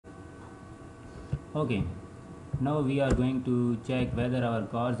Okay, now we are going to check whether our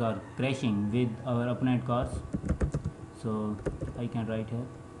cars are crashing with our opponent cars. So I can write here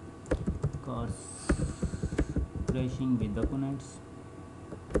cars crashing with opponents.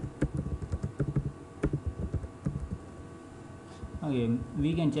 Okay,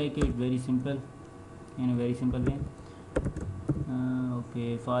 we can check it very simple, in a very simple way.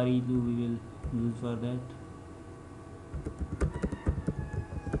 Okay, for each loop we will use for that.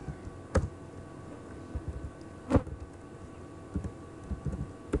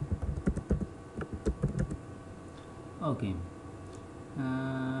 Okay,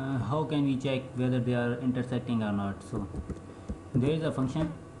 how can we check whether they are intersecting or not? So there is a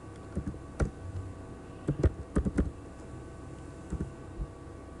function.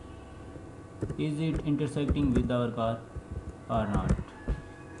 Is it intersecting with our car or not?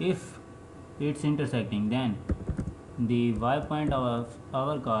 If it's intersecting, then the y point of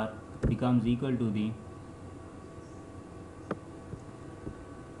our car becomes equal to the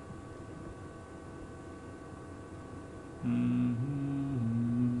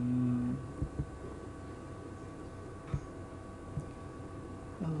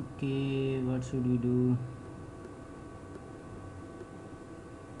okay, what should we do?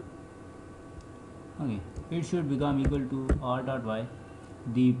 Okay, it should become equal to r dot y,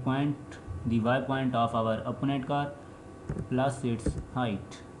 the y point of our opponent car plus its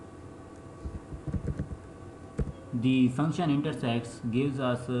height. The function intersects gives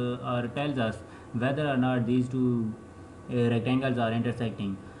us or tells us whether or not these two rectangles are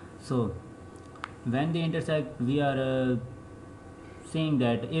intersecting. So when they intersect, we are saying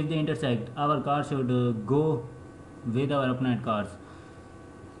that if they intersect, our car should go with our opponent cars.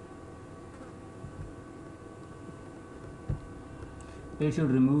 It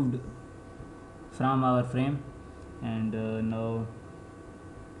should removed from our frame, and now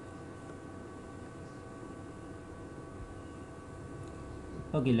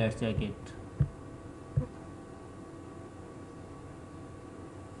okay, let's check it.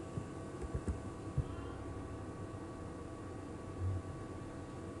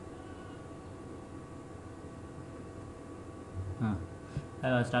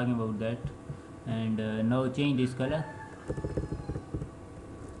 I was talking about that, and now change this color.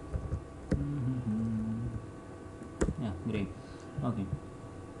 Yeah, great. Okay,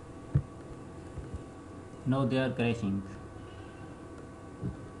 now they are crashing.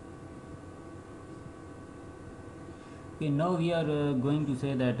 Okay, now we are going to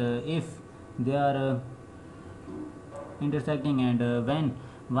say that if they are intersecting, and when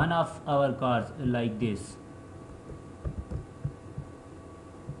one of our cars like this,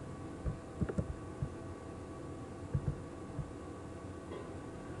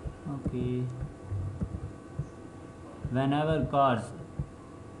 okay, whenever cars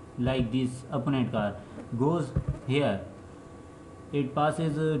like this opponent car goes here, it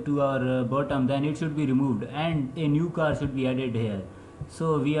passes to our bottom, then it should be removed and a new car should be added here.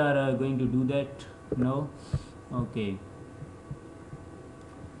 So we are going to do that now. Okay,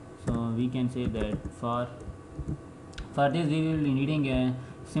 so we can say that for this we will be needing a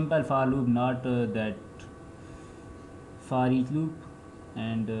simple for loop, not that for each loop,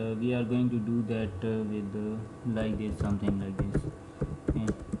 and we are going to do that with like this, something like this. Okay.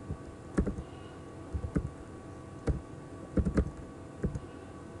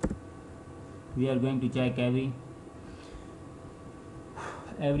 We are going to check every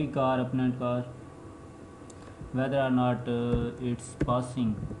car, opponent car, whether or not it's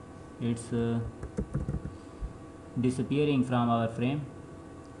passing, it's disappearing from our frame.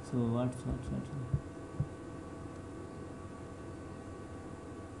 So what's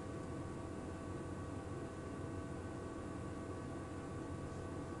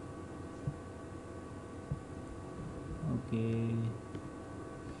okay,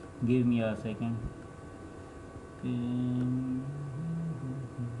 give me a second.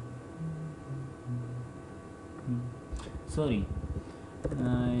 Sorry,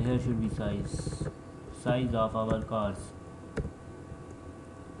 here should be size of our cars,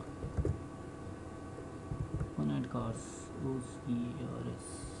 opponent cars, OCRS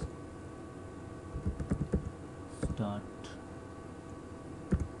start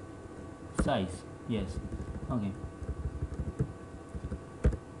size, yes, okay,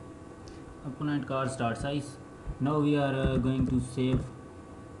 opponent car start size. Now we are going to save,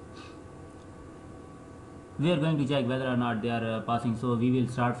 we are going to check whether or not they are passing. So we will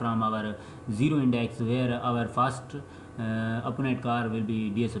start from our zero index, where our first opponent car will be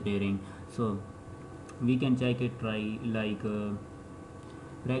disappearing. So we can check it, try like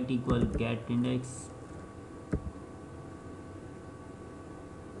rect equal get index,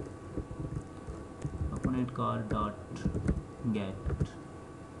 add car dot get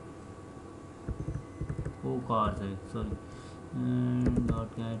cars है sorry dot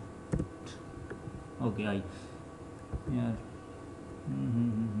get okay I here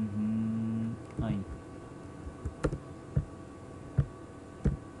I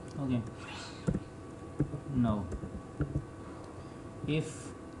okay now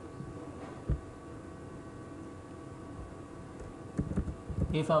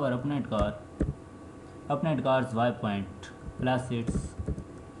if our upnet car's y point plus its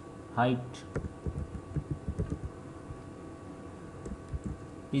height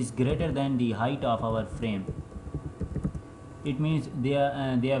is greater than the height of our frame, it means they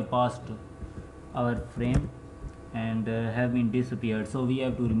have passed our frame and have been disappeared, so we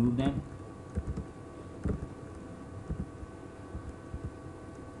have to remove them.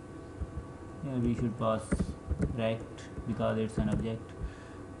 Here we should pass rect because it's an object.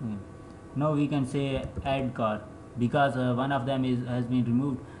 Okay. Now we can say add car because one of them has been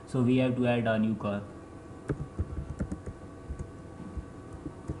removed, so we have to add a new car.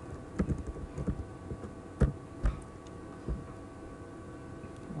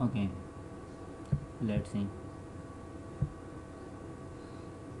 Okay, let's see.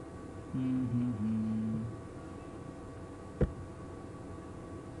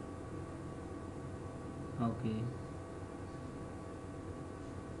 Okay.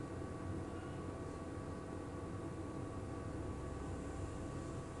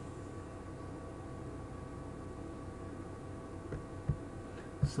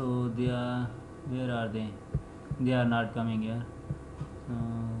 So they are, where are they? They are not coming here.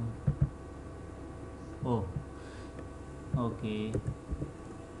 Oh, okay,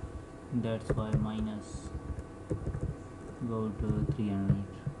 that's why minus go to 300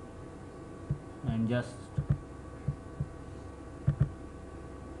 and just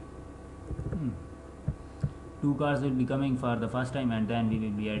two cars will be coming for the first time, and then we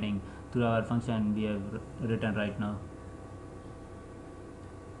will be adding through our function we have written right now.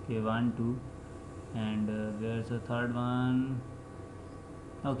 Okay, 1 2 and where's the third one?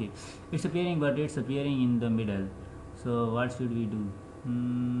 Okay, it's appearing, but it's appearing in the middle, so what should we do?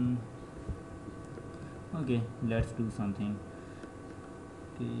 Okay, let's do something.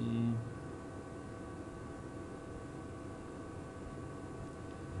 Okay,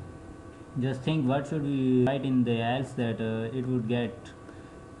 just think what should we write in the else that it will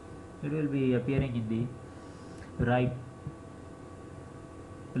be appearing in the right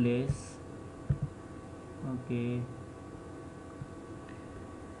place. Okay.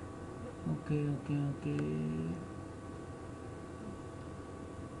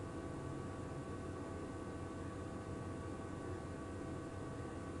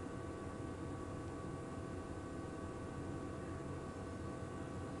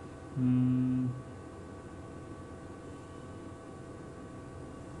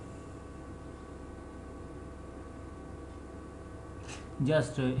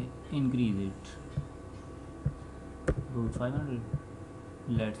 Just increase it. Go 500.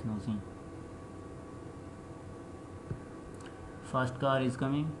 Let's now see. First car is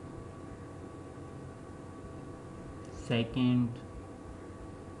coming. Second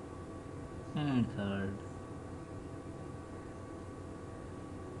and third.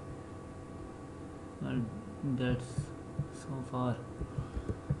 Well, that's so far.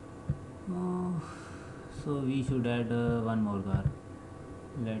 Oh, so we should add one more car.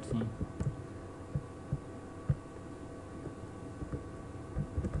 Let's see.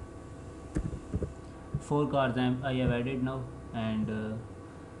 Four cars I have added now, and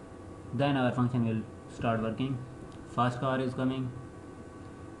then our function will start working. First car is coming.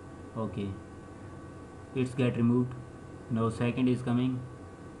 Okay, it's get removed. Now second is coming,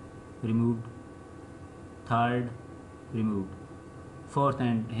 removed. Third, removed. Fourth,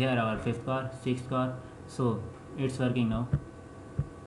 and here our fifth car, sixth car. So it's working now.